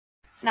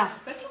Now,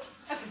 okay.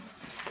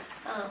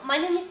 My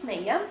name is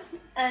Mejia,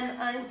 and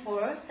I'm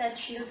for that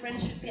children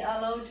should be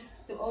allowed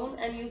to own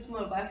and use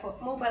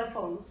mobile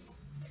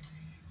phones.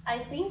 I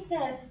think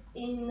that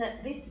in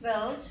this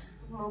world,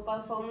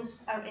 mobile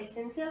phones are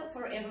essential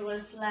for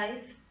everyone's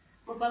life.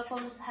 Mobile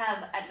phones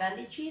have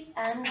advantages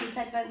and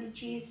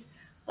disadvantages,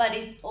 but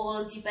it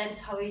all depends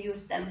how you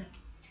use them.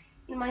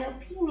 In my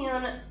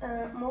opinion,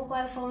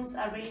 mobile phones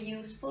are really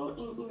useful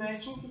in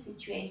emergency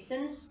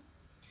situations.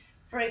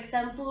 For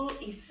example,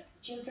 if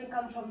children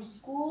come from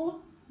school,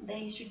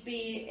 they should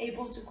be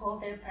able to call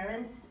their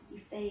parents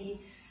if they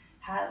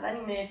have an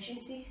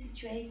emergency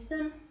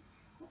situation.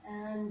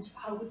 And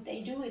how would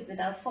they do it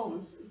without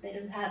phones if they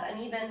don't have,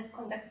 and even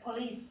contact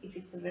police if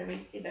it's a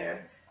very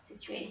severe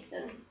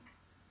situation?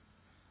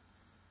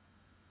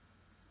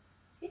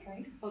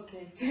 Okay.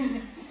 Okay.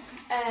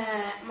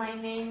 My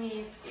name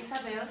is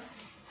Isabel,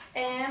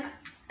 and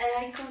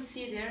I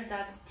consider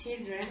that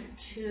children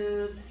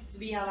should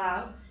be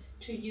allowed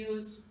to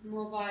use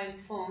mobile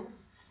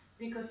phones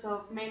because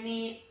of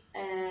many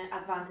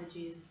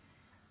advantages.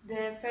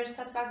 The first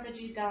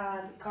advantage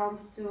that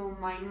comes to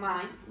my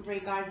mind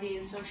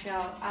regarding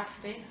social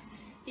aspects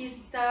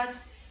is that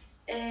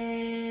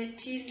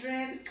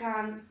children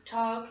can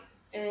talk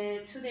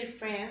to their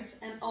friends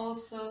and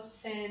also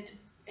send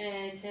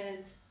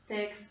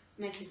text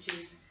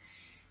messages.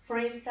 For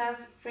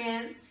instance,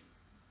 friends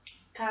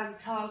can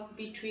talk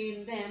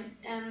between them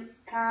and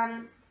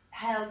can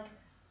help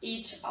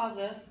each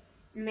other,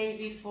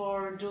 maybe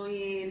for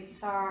doing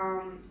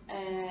some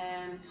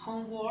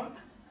homework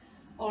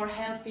or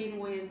helping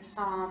with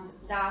some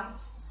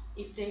doubts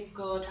if they've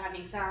got an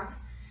exam.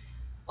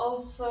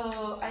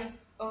 Also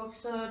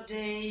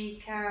they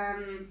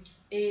can,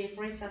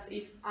 for instance,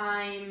 if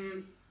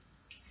I'm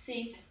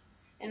sick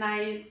and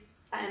I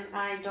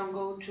don't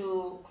go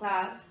to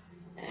class,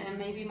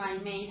 maybe my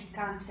mate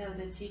can tell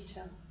the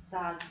teacher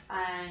that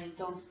I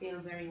don't feel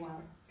very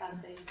well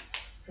that day.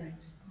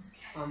 Great.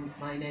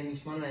 My name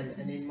is Manuel,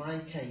 and in my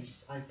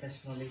case, I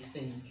personally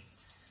think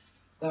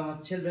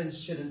that children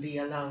shouldn't be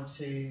allowed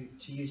to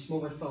use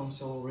mobile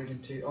phones or even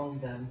to own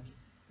them,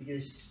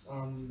 because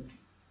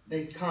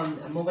they can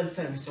mobile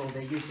phones or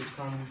their usage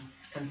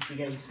can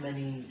create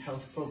many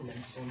health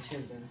problems on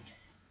children.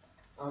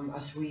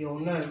 As we all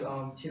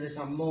know, children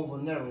are more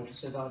vulnerable,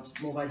 so that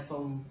mobile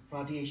phone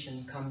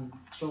radiation can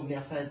strongly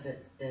affect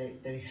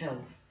their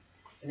health.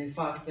 And in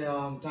fact, there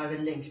are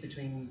direct links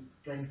between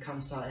brain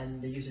cancer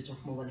and the usage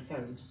of mobile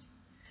phones.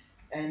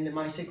 And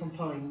my second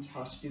point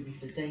has to do with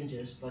the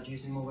dangers that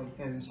using mobile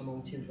phones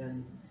among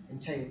children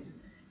entails,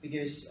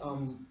 because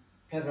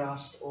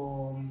pederasts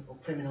or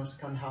criminals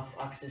can have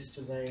access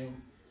to their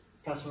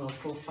personal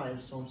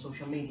profiles on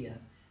social media,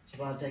 so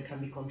that they can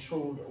be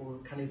controlled or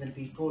can even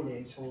be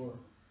bullied or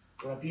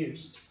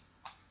abused.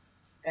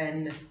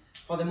 And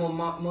furthermore,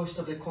 most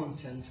of the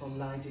content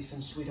online is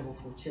unsuitable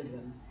for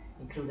children,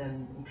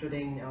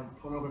 including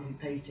pornography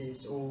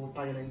pages or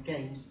violent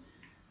games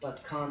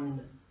that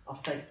can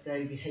affect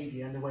their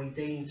behavior and the way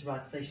they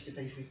interact face to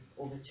face with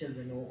other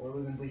children or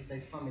even with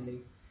their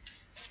family.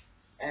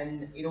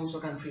 And it also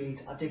can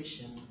create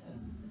addiction.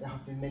 There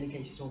have been many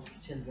cases of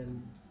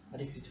children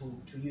addicted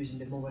to using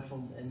the mobile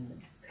phone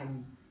and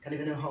can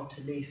even know how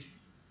to live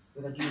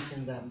without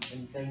using them,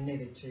 and they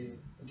need it in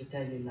their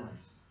daily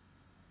lives.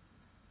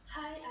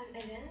 Hi, I'm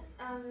Helene.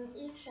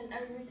 Each and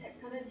every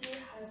technology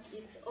has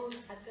its own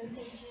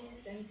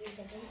advantages and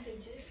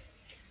disadvantages.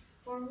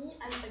 For me,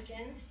 I'm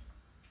against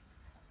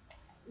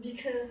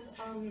because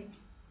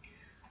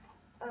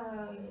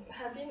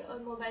having a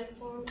mobile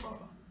phone or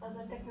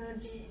other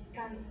technology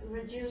can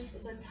reduce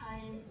the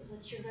time the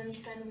children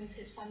spend with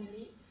his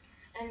family,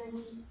 and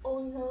we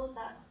all know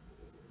that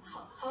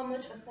how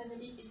much a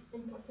family is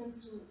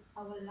important to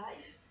our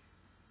life.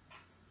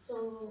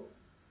 So,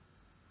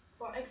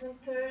 for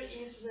example,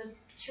 if the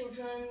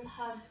children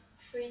have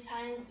free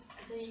time,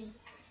 they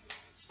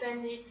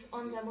spend it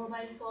on their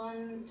mobile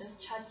phone,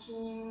 just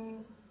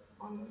chatting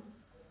on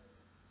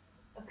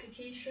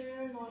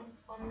application or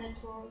on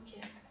network.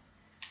 Yeah.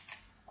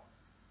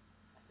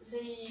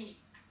 They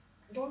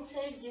don't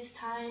save this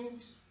time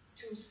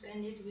to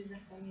spend it with the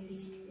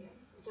family.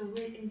 The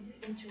real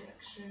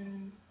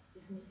interaction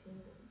is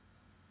missing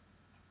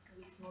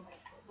with mobile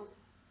phone.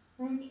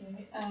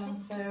 Okay,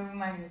 so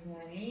my name is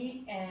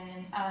Melanie,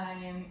 and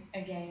I'm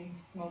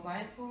against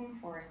mobile phone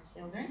for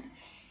children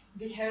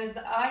because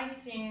I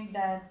think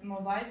that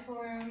mobile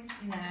phones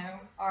now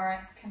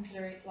are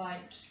considered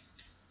like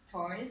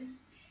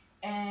toys,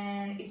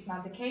 and it's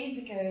not the case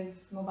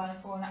because mobile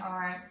phones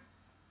are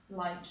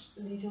like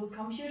little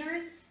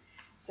computers,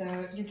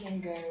 so you can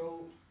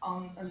go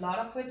on a lot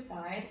of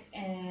websites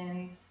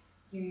and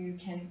you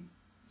can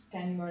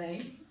spend money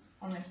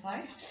on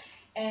websites,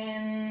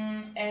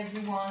 and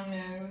everyone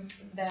knows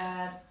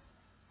that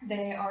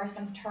there are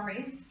some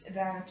stories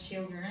about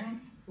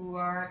children who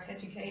are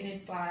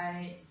persecuted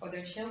by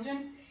other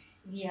children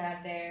via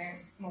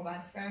their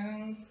mobile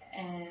phones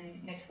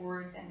and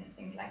networks and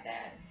things like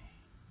that.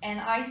 And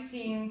I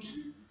think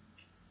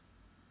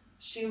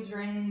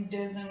children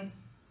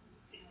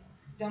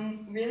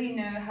don't really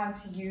know how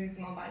to use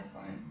mobile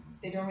phone.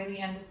 They don't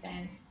really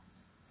understand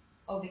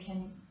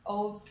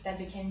all that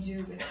they can do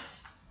with it.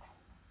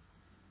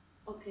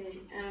 Okay,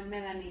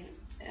 Melanie,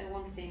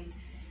 one thing.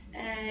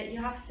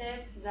 You have said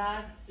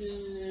that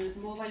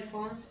mobile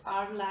phones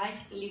are like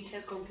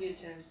little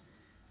computers.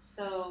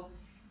 So,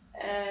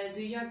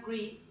 do you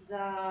agree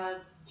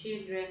that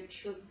children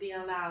should be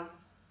allowed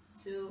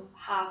to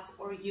have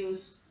or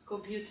use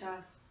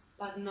computers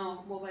but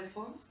no mobile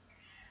phones?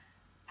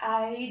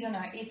 I don't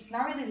know. It's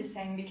not really the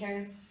same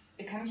because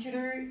a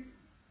computer,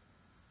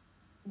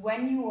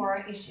 when you are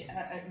a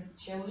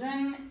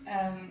children,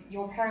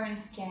 your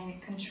parents can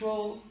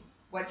control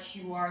what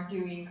you are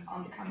doing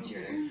on the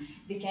computer.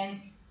 They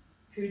can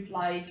put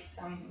like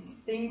some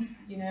things,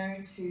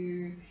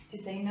 to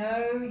say no,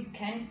 you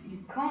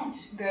can't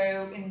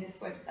go in this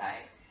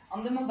website.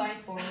 On the mobile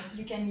phone,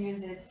 you can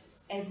use it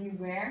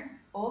everywhere,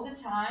 all the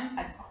time,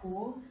 at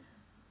school,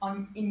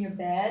 in your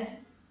bed,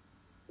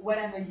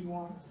 whatever you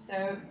want.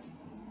 So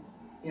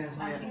Yes,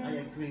 I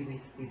agree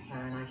with her,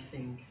 and I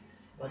think,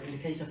 but in the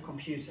case of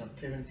computer,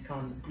 parents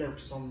can't block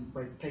some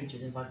web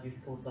pages. In fact,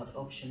 you've got that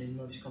option in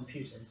most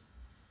computers.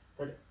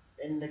 But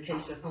in the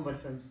case of mobile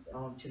phones,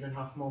 children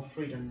have more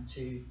freedom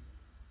to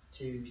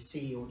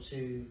see or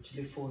to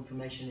look for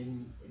information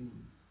in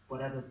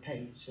whatever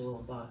page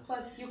or that.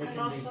 But you They can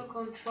can also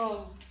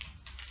control.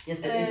 Yes,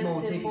 but it's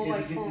more the difficult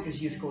mobile because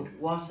phones. you've got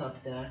WhatsApp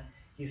there,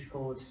 you've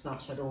got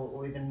Snapchat,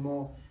 or even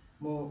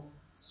more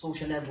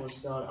social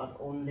networks that are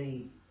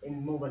only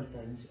in mobile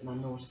phones and are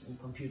not in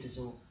computers,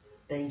 or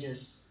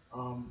dangers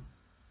are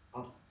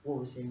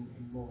worse in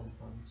mobile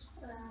phones.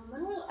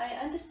 Manuel, I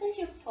understand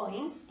your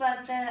point,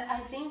 but I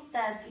think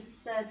that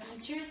it's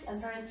teachers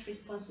and parents'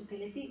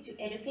 responsibility to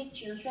educate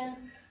children,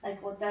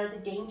 like what are the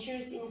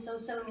dangers in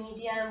social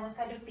media and what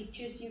kind of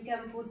pictures you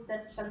can put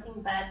that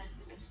something bad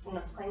is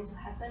not going to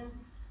happen.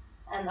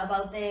 And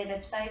about the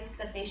websites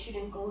that they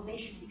shouldn't go, they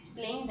should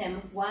explain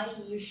them why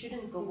you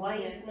shouldn't go, why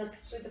is it not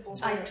Yes. suitable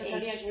for I your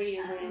totally age. agree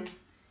with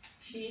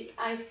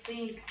I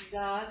think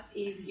that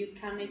if you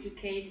can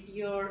educate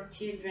your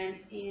children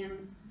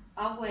in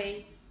a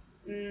way,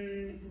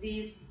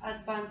 these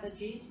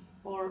advantages,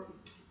 or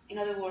in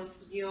other words,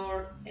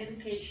 your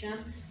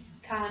education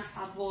can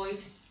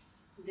avoid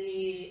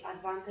the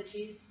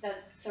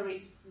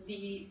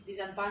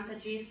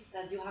disadvantages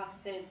that you have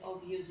said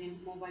of using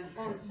mobile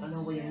phones. I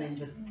know what you mean,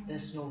 but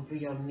there's no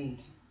real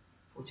need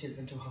for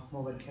children to have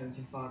mobile phones.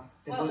 In fact,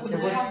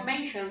 We have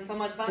mentioned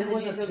some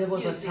advantages there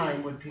was a using.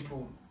 time when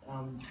people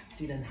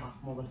didn't have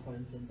mobile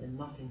phones and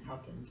nothing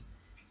happened.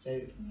 So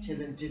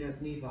children do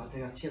not need that.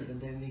 They are children.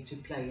 They need to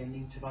play and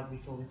interact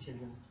with other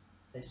children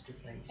face to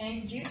face.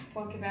 And you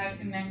spoke about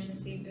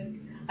emergency, but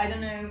I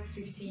don't know,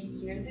 50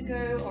 years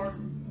ago or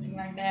something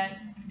like that,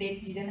 they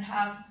didn't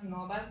have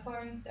mobile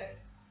phones. So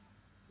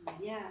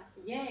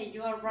Yeah,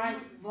 you are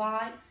right.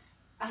 But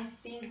I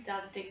think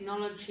that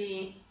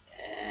technology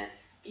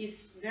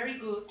is very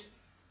good,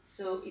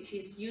 so it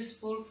is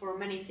useful for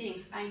many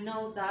things. I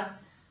know that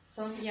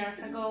some years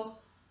ago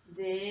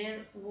there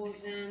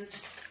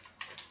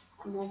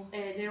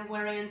there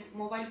weren't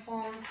mobile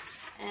phones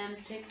and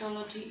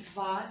technology,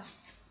 but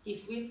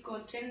if we've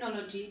got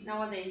technology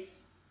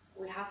nowadays,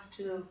 we have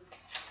to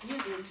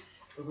use it.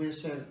 But we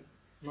also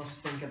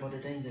must think about the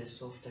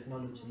dangers of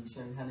technology.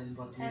 So, Helen,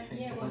 what do you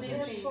think yeah, about what do you the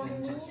Because think? for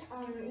me,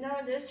 dangers?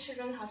 nowadays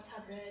children have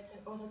tablets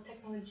and other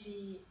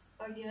technology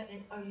earlier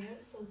and earlier,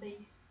 so they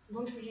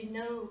don't really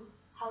know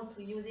how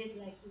to use it,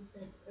 like you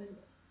said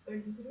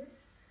earlier.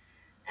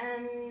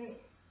 And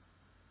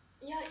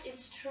yeah,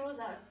 it's true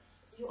that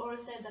you all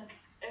said that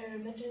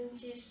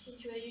emergency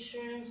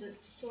situations, the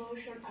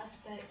social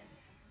aspects,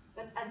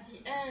 but at the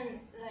end,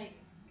 like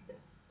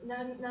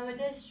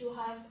nowadays you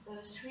have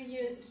a 3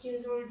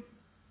 years old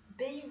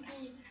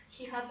baby,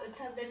 he have a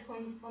tablet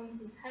on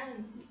his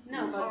hand.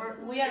 No, Or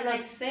but we are not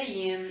like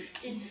saying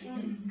it's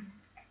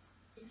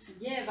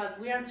yeah, but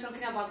we are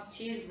talking about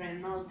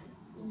children, not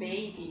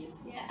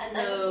babies. Yeah, and so,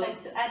 I would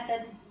like to add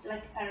that it's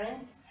like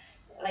parents,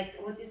 like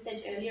what you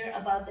said earlier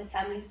about the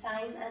family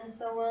time and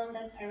so on,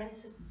 that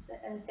parents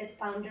should set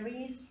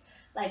boundaries,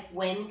 like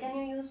when can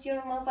you use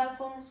your mobile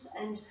phones,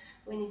 and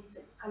when it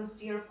comes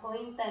to your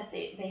point that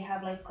they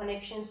have like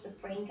connections to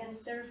brain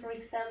cancer, for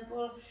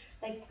example,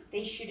 like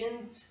they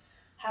shouldn't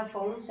have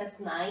phones at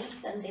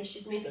night and they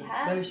should maybe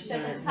have Most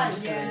certain parents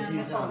times yeah, to do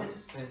use the that,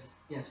 phones. but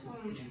yes,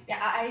 we do. yeah,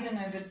 I don't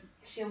know, but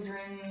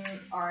children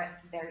are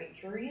very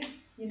curious,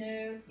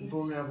 It's,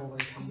 Vulnerable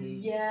and can be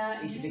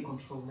yeah, easily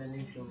controlled and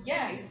influenced.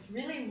 yeah, it's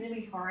really,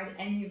 really hard.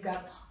 And you've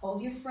got all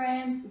your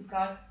friends who've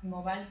got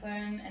mobile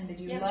phone and they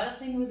do a lot of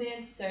things with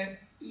it. So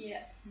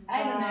yeah,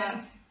 I don't know,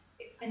 it's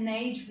an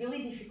age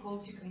really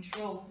difficult to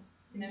control,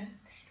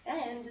 I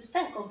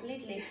understand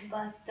completely,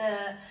 but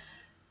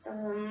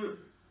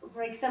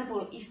for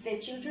example, if the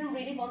children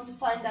really want to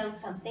find out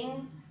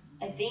something,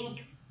 I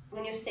think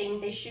when you're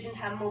saying they shouldn't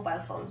have mobile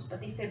phones,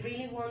 but if they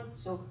really want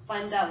to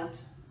find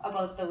out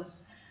about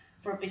those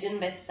forbidden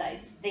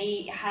websites,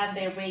 they have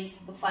their ways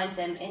to find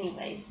them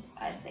anyways,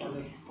 I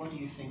think. What do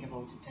you think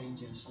about the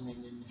dangers? I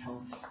mean, in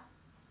health,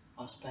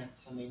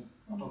 aspects. I mean,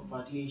 about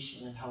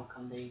radiation and how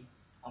can they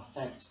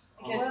affect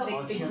Because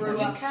our they children.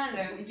 grow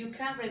up, You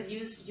can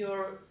reduce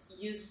your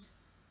use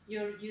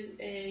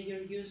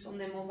on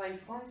the mobile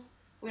phones.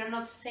 We are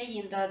not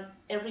saying that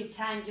every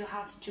time you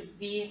have to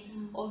be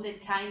all the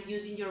time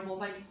using your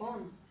mobile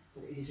phone.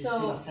 But it is So-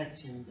 still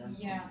affecting them.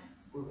 Yeah,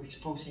 We're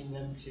exposing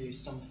them to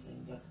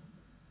something that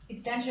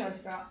it's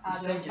dangerous for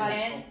It's adults. dangerous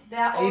And There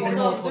are even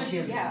more also for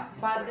children. yeah,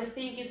 But the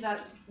thing is that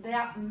there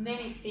are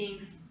many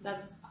things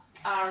that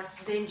are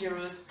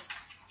dangerous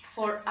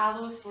for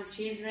adults, for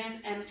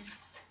children, and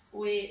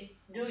we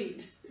do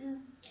it.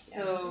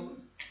 So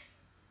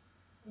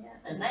Yeah,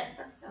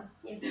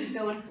 and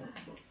go on.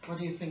 What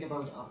do you think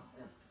about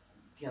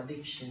the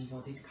addiction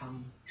that it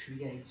can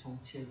create on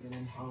children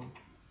and how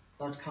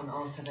that can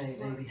alter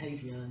their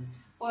behavior? And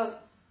well,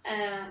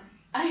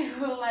 I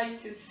would like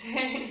to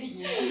say,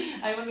 Yeah.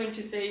 I was going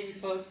to say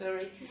before,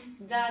 sorry,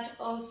 that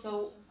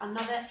also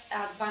another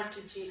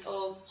advantage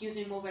of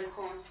using mobile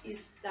phones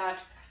is that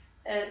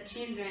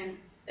children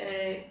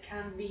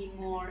can be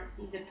more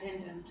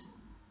independent.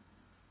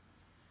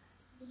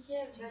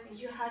 Yeah, but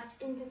you have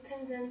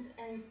independence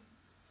and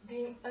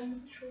being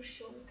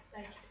unsocial,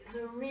 like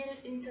the real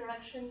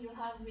interaction you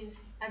have with,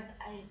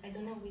 I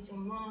don't know, with your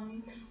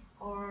mom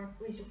or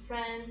with your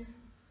friend.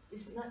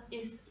 It's not,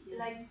 it's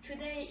like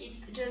today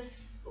it's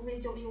just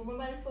with your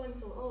mobile phone,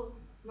 so, oh,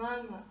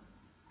 mom,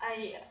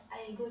 I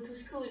go to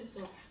school,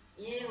 so,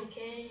 yeah,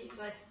 okay,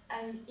 but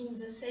I'm in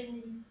the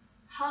same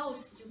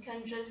house, you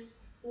can just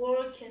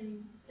work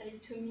and say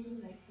to me,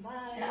 like,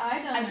 bye. And I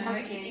don't I'm know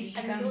okay, if you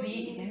I'm can going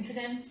be in.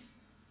 independent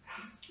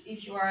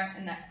if you are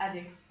an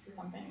addict to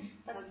something.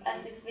 But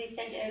as if we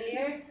said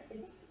earlier,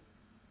 it's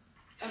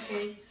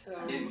Okay, so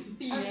so we could,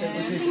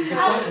 Yeah. we could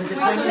okay.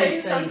 probably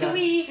So say do that,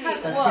 we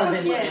have that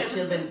well,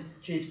 children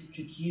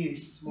could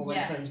use mobile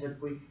Yeah. phones, but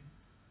with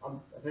a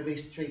very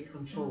strict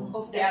control.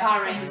 of the Yeah,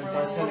 parents, And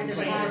Right. by of parents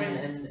the Yeah.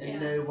 parents, and yeah.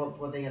 know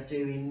what they are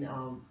doing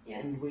Yeah.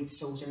 and with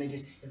social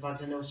medias. In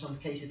fact, I know some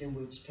cases in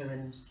which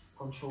parents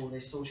control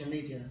their social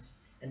medias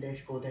and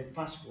they've got their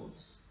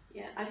passwords.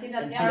 Yeah, I think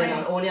that And children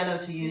parents, are only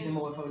allowed to use the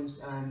mobile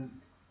phones in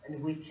the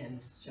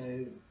weekend, so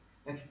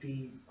that could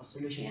be a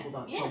solution Yeah. for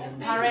that Yeah, problem.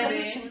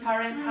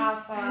 parents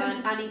have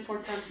an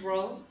important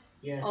role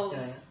Yes, of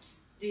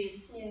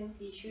this Yeah.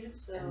 issue.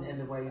 So and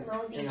the way and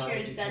all they are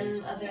teachers and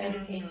educated. other Mhm.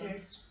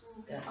 educators.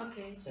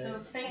 okay, So- so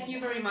thank you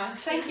very much.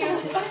 Thank you.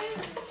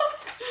 Okay.